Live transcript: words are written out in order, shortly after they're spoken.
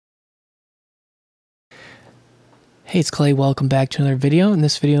Hey, it's Clay. Welcome back to another video. In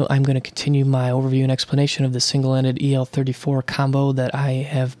this video, I'm going to continue my overview and explanation of the single-ended EL34 combo that I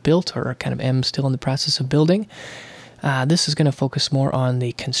have built, or kind of am still in the process of building. This is going to focus more on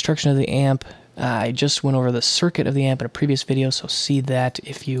the construction of the amp. I just went over the circuit of the amp in a previous video, so see that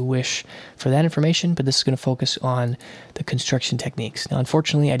if you wish for that information, but this is going to focus on the construction techniques. Now,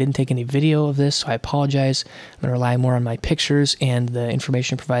 unfortunately, I didn't take any video of this, so I apologize. I'm going to rely more on my pictures and the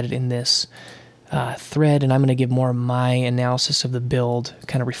information provided in this thread, and I'm going to give more of my analysis of the build,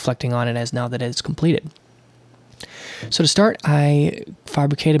 kind of reflecting on it as now that it's completed. So to start, I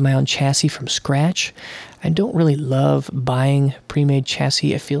fabricated my own chassis from scratch. I don't really love buying pre-made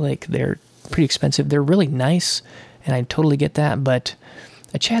chassis. I feel like they're pretty expensive. They're really nice, and I totally get that, but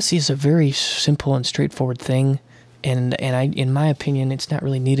a chassis is a very simple and straightforward thing, and in my opinion, it's not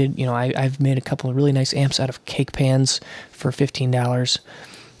really needed. You know, I've made a couple of really nice amps out of cake pans for $15.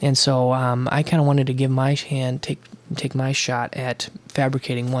 And so I kind of wanted to give my hand, take my shot at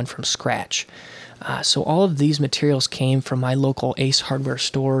fabricating one from scratch. So all of these materials came from my local Ace hardware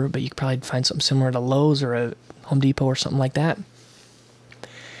store, but you could probably find something similar to Lowe's or a Home Depot or something like that.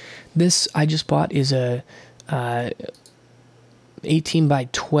 This I just bought is a 18 by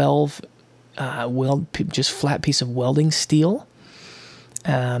 12 just flat piece of welding steel.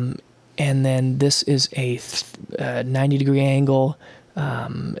 And then this is a 90-degree angle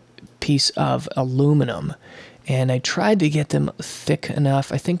piece of aluminum, and I tried to get them thick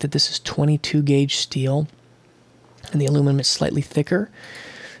enough. I think that this is 22 gauge steel and the aluminum is slightly thicker.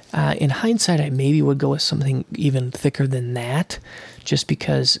 In hindsight, I maybe would go with something even thicker than that, just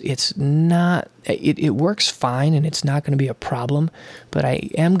because it's not, it works fine and it's not going to be a problem, but I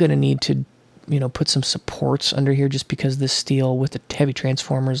am going to need to, you know, put some supports under here, just because this steel with the heavy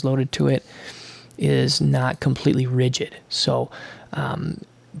transformers loaded to it is not completely rigid. So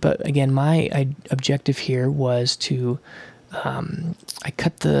but again, my objective here was to I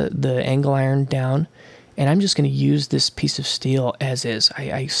cut the angle iron down, and I'm just going to use this piece of steel as is.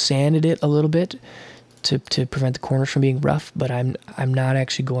 I sanded it a little bit to prevent the corners from being rough, but I'm not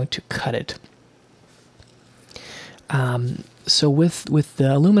actually going to cut it. So with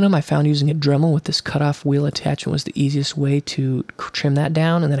the aluminum, I found using a Dremel with this cutoff wheel attachment was the easiest way to trim that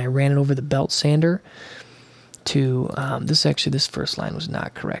down, and then I ran it over the belt sander to, this first line was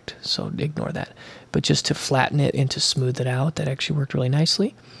not correct, so ignore that, but just to flatten it and to smooth it out. That actually worked really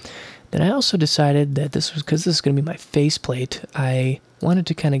nicely. Then I also decided that because this is going to be my faceplate, I wanted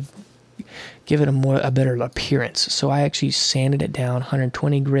to kind of give it a better appearance, so I actually sanded it down,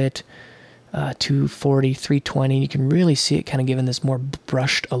 120 grit, 240, 320. You can really see it kind of giving this more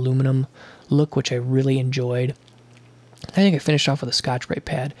brushed aluminum look, which I really enjoyed. I think I finished off with a Scotch-Brite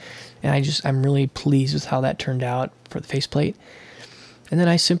pad, and I'm really pleased with how that turned out for the faceplate. And then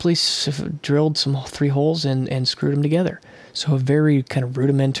I simply drilled 3 holes and screwed them together. So a very kind of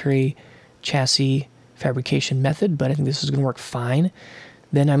rudimentary chassis fabrication method, but I think this is going to work fine.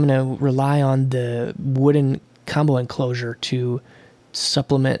 Then I'm going to rely on the wooden combo enclosure to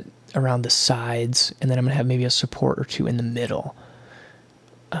supplement around the sides, and then I'm going to have maybe a support or 2 in the middle.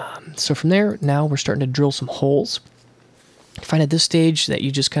 So from there, now we're starting to drill some holes. I find at this stage that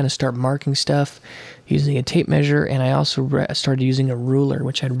you just kind of start marking stuff using a tape measure, and I also started using a ruler,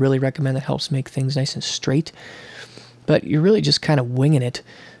 which I'd really recommend. That helps make things nice and straight. But you're really just kind of winging it,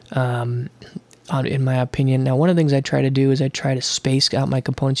 in my opinion. Now, one of the things I try to do is I try to space out my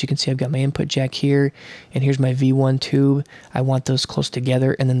components. You can see I've got my input jack here, and here's my V1 tube. I want those close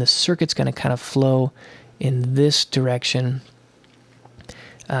together, and then the circuit's going to kind of flow in this direction,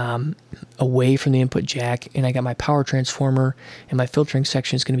 away from the input jack, and I got my power transformer, and my filtering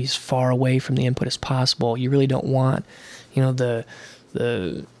section is going to be as far away from the input as possible. You really don't want, you know, the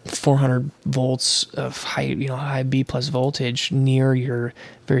 400 volts of high B plus voltage near your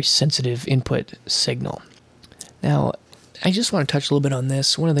very sensitive input signal. Now, I just want to touch a little bit on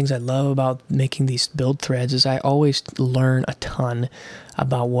this. One of the things I love about making these build threads is I always learn a ton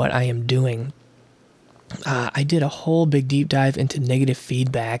about what I am doing. I did a whole big deep dive into negative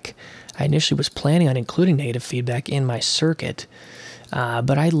feedback. I initially was planning on including negative feedback in my circuit,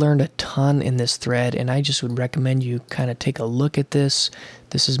 but I learned a ton in this thread, and I just would recommend you kind of take a look at this.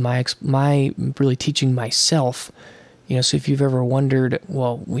 This is my really teaching myself. You know, so if you've ever wondered,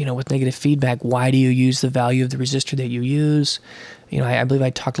 well, you know, with negative feedback, why do you use the value of the resistor that you use? You know, I believe I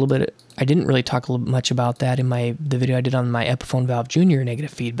talked a little bit. I didn't really talk much about that in the video I did on my Epiphone Valve Junior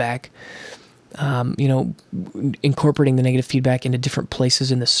negative feedback. You know, incorporating the negative feedback into different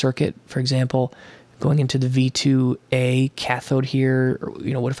places in the circuit. For example, going into the V2A cathode here, or,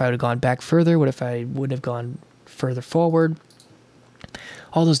 you know, what if I would have gone back further? What if I would have gone further forward?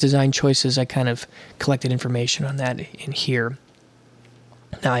 all those design choices, I kind of collected information on that in here.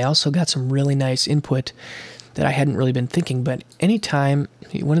 Now, I also got some really nice input that I hadn't really been thinking, but anytime,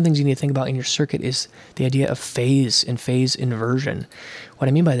 one of the things you need to think about in your circuit is the idea of phase and phase inversion. What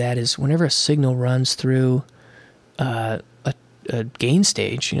I mean by that is whenever a signal runs through a gain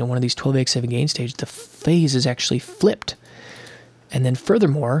stage, one of these 12AX7 gain stages, the phase is actually flipped. And then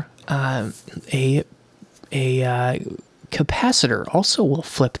furthermore, a capacitor also will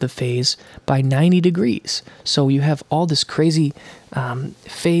flip the phase by 90 degrees. So you have all this crazy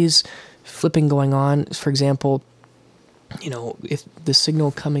phase flipping going on. For example, if the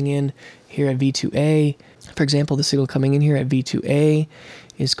signal coming in here at V2A, for example, the signal coming in here at V2A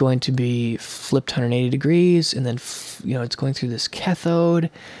is going to be flipped 180 degrees, and then it's going through this cathode.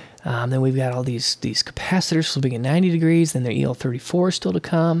 Then we've got all these capacitors flipping at 90 degrees, then the EL34 still to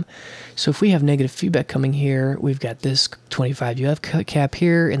come. So if we have negative feedback coming here, we've got this 25 UF cap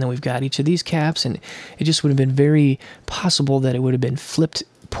here, and then we've got each of these caps, and it just would have been very possible that it would have been flipped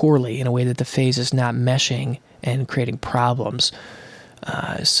poorly in a way that the phase is not meshing and creating problems.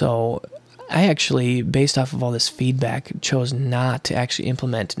 So I actually, based off of all this feedback, chose not to actually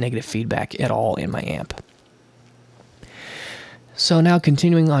implement negative feedback at all in my amp. So now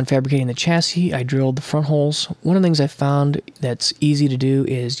continuing on fabricating the chassis, I drilled the front holes. One of the things I found that's easy to do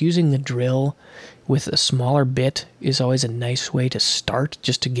is using the drill with a smaller bit is always a nice way to start,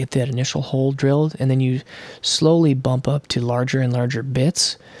 just to get that initial hole drilled, and then you slowly bump up to larger and larger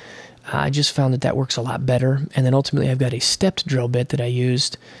bits. I just found that works a lot better. And then ultimately I've got a stepped drill bit that I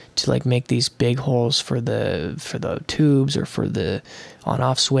used to make these big holes for the tubes or for the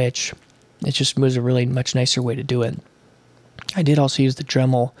on-off switch. It just was a really much nicer way to do it. I did also use the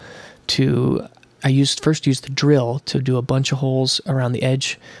Dremel first used the drill to do a bunch of holes around the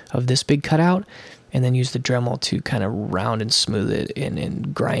edge of this big cutout, and then use the Dremel to kind of round and smooth it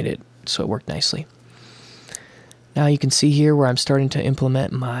and grind it so it worked nicely. Now you can see here where I'm starting to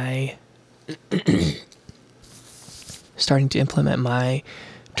implement my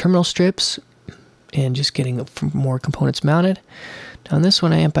terminal strips and just getting more components mounted. Now on this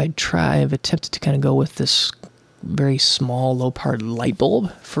one I've attempted to kind of go with this very small low-powered light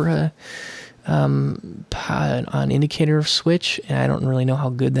bulb for an indicator switch, and I don't really know how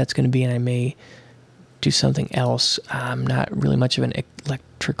good that's going to be, and I may do something else. I'm not really much of an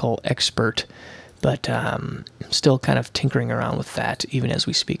electrical expert, but still kind of tinkering around with that even as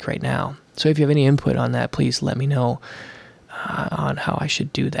we speak right now. So if you have any input on that, please let me know on how I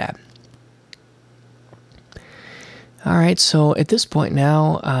should do that. All right, so at this point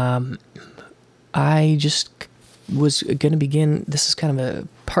now, I just was going to begin. This is kind of a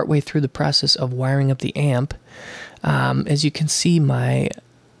partway through the process of wiring up the amp. As you can see, my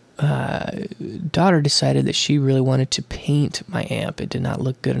daughter decided that she really wanted to paint my amp. It did not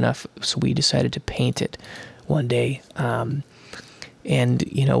look good enough, so we decided to paint it one day. And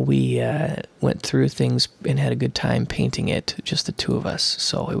we went through things and had a good time painting it, just the two of us.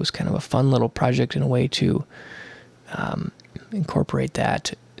 So it was kind of a fun little project in a way to incorporate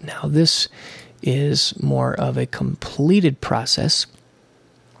that. Now this is more of a completed process.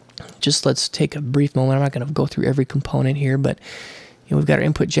 Just let's take a brief moment. I'm not going to go through every component here, but we've got our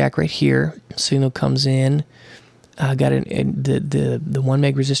input jack right here. Signal comes in. Got the 1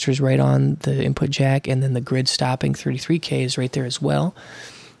 meg resistor is right on the input jack, and then the grid stopping 33K is right there as well.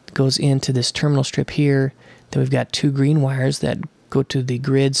 It goes into this terminal strip here. Then we've got 2 green wires that go to the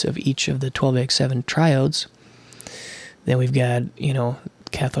grids of each of the 12AX7 triodes. Then we've got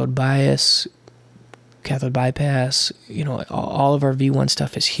cathode bias, cathode bypass, all of our V1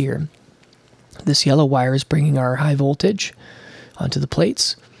 stuff is here. This yellow wire is bringing our high voltage onto the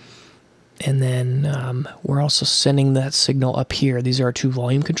plates. And then we're also sending that signal up here. These are our 2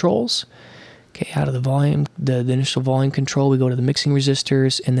 volume controls. Okay, out of the volume, the initial volume control, we go to the mixing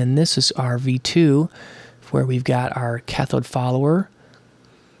resistors, and then this is our V2, where we've got our cathode follower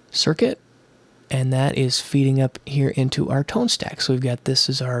circuit, and that is feeding up here into our tone stack. So we've got this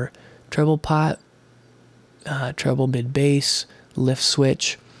is our treble pot, treble mid bass, lift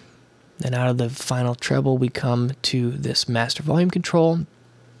switch. Then out of the final treble, we come to this master volume control.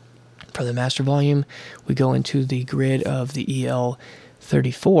 For the master volume, we go into the grid of the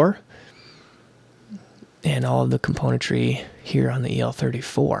EL34 and all of the componentry here on the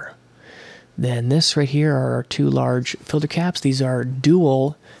EL34. Then this right here are our 2 large filter caps. These are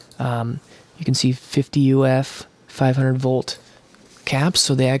dual, you can see 50 UF, 500 volt caps.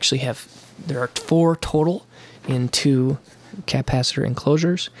 So they actually have, there are 4 total in 2 capacitor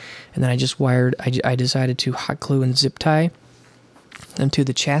enclosures. And then I just wired, I decided to hot glue and zip tie them to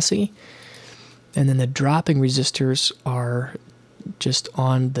the chassis. And then the dropping resistors are just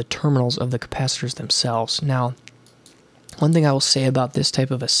on the terminals of the capacitors themselves. Now, one thing I will say about this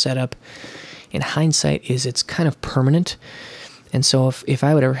type of a setup in hindsight is it's kind of permanent. And so if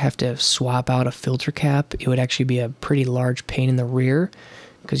I would ever have to swap out a filter cap, it would actually be a pretty large pain in the rear,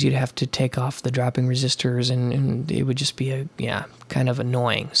 because you'd have to take off the dropping resistors, and it would just be kind of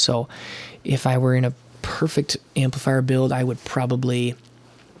annoying. So if I were in a perfect amplifier build, I would probably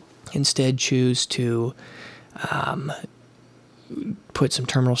instead choose to put some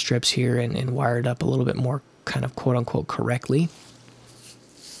terminal strips here and wire it up a little bit more kind of quote-unquote correctly.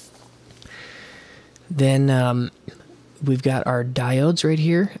 Then we've got our diodes right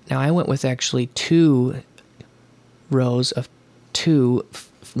here. Now I went with actually 2 rows of 2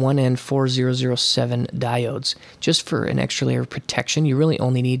 1N4007 diodes, just for an extra layer of protection. You really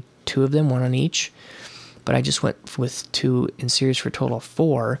only need 2 of them, 1 on each, but I just went with 2 in series for a total of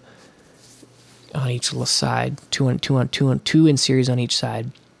 4 on each little side, 2 in series on each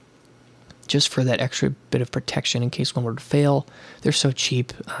side, just for that extra bit of protection in case one were to fail. They're so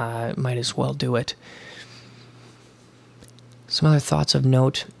cheap, might as well do it. Some other thoughts of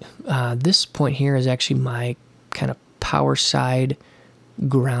note. This point here is actually my kind of power side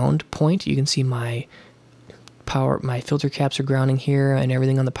ground point. You can see my filter caps are grounding here, and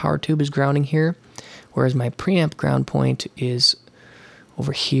everything on the power tube is grounding here, whereas my preamp ground point is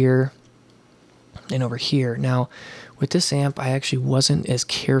over here and over here. Now, with this amp, I actually wasn't as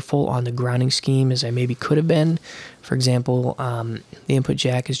careful on the grounding scheme as I maybe could have been. For example, the input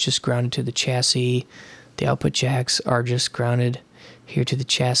jack is just grounded to the chassis. The output jacks are just grounded here to the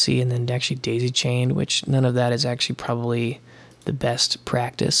chassis and then actually daisy chained, which none of that is actually probably the best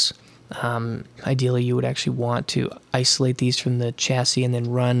practice. Ideally, you would actually want to isolate these from the chassis and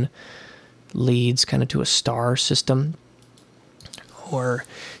then run leads kind of to a star system. Or,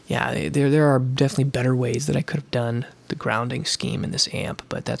 yeah, there are definitely better ways that I could have done the grounding scheme in this amp,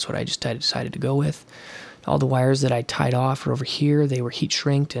 but that's what I just decided to go with. All the wires that I tied off are over here. They were heat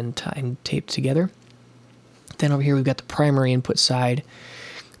shrinked and taped together. Then over here we've got the primary input side.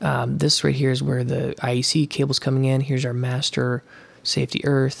 This right here is where the IEC cable's coming in. Here's our master, safety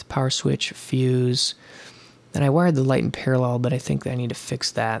earth, power switch, fuse. Then I wired the light in parallel, but I think that I need to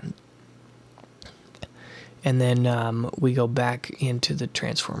fix that. And then we go back into the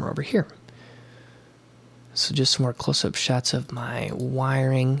transformer over here. So just some more close-up shots of my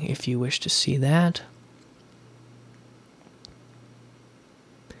wiring if you wish to see that.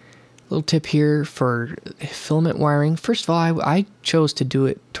 Little tip here for filament wiring. First of all, I chose to do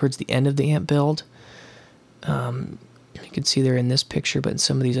it towards the end of the amp build. You can see they're in this picture, but in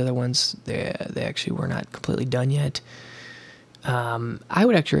some of these other ones, they actually were not completely done yet. I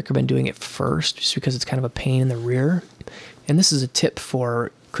would actually recommend doing it first, just because it's kind of a pain in the rear. And this is a tip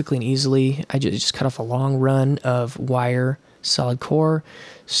for quickly and easily. I just cut off a long run of wire, solid core,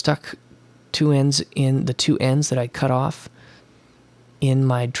 stuck 2 ends in the 2 ends that I cut off in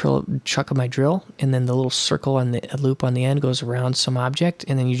my chuck of my drill, and then the little circle and the loop on the end goes around some object,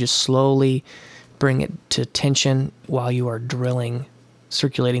 and then you just slowly bring it to tension while you are drilling,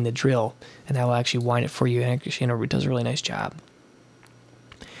 circulating the drill, and that will actually wind it for you, and actually, it does a really nice job.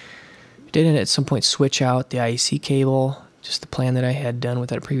 I did at some point switch out the IEC cable. Just the plan that I had done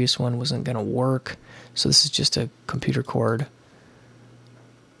with that previous one wasn't going to work, so this is just a computer cord.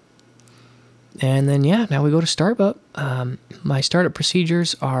 And then, yeah, now we go to startup. My startup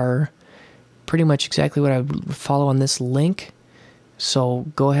procedures are pretty much exactly what I would follow on this link. So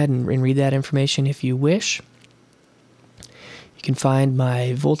go ahead and read that information if you wish. You can find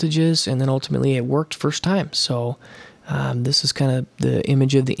my voltages, and then ultimately it worked first time. So this is kind of the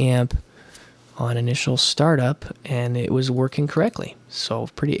image of the amp on initial startup, and it was working correctly. So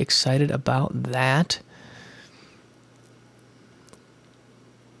pretty excited about that.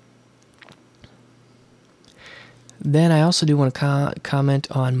 Then I also do want to comment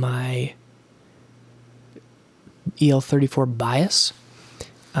on my EL34 bias.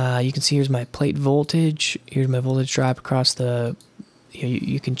 You can see here's my plate voltage. Here's my voltage drop across the...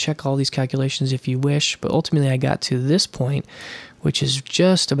 You can check all these calculations if you wish, but ultimately I got to this point, which is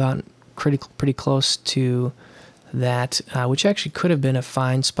just about pretty close to that, which actually could have been a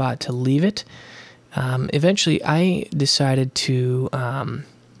fine spot to leave it. Eventually I decided to...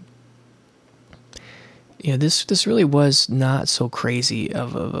 this really was not so crazy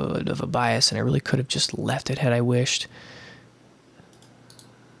of a bias, and I really could have just left it had I wished.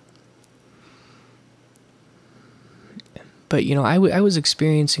 But, I was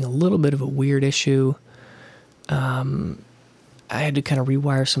experiencing a little bit of a weird issue. I had to kind of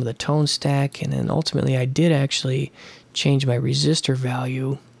rewire some of the tone stack, and then ultimately I did actually change my resistor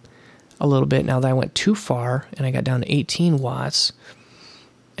value a little bit. Now that I went too far and I got down to 18 watts,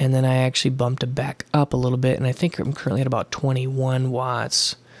 and then I actually bumped it back up a little bit, and I think I'm currently at about 21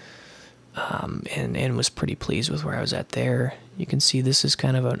 watts, and was pretty pleased with where I was at there. You can see this is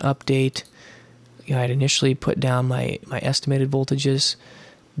kind of an update. You know, I'd initially put down my estimated voltages.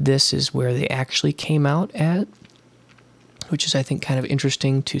 This is where they actually came out at, which is, I think, kind of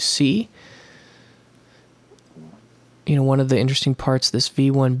interesting to see. You know, one of the interesting parts, this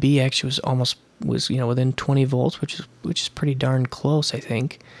V1B actually was you know, within 20 volts, which is pretty darn close, I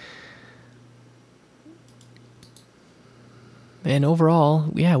think. And overall,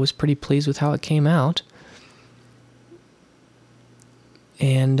 yeah, I was pretty pleased with how it came out.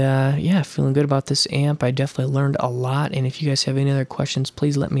 And yeah, feeling good about this amp. I definitely learned a lot. And if you guys have any other questions,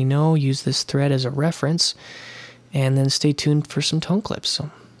 please let me know. Use this thread as a reference. And then stay tuned for some tone clips.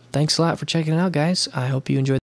 So thanks a lot for checking it out, guys. I hope you enjoyed.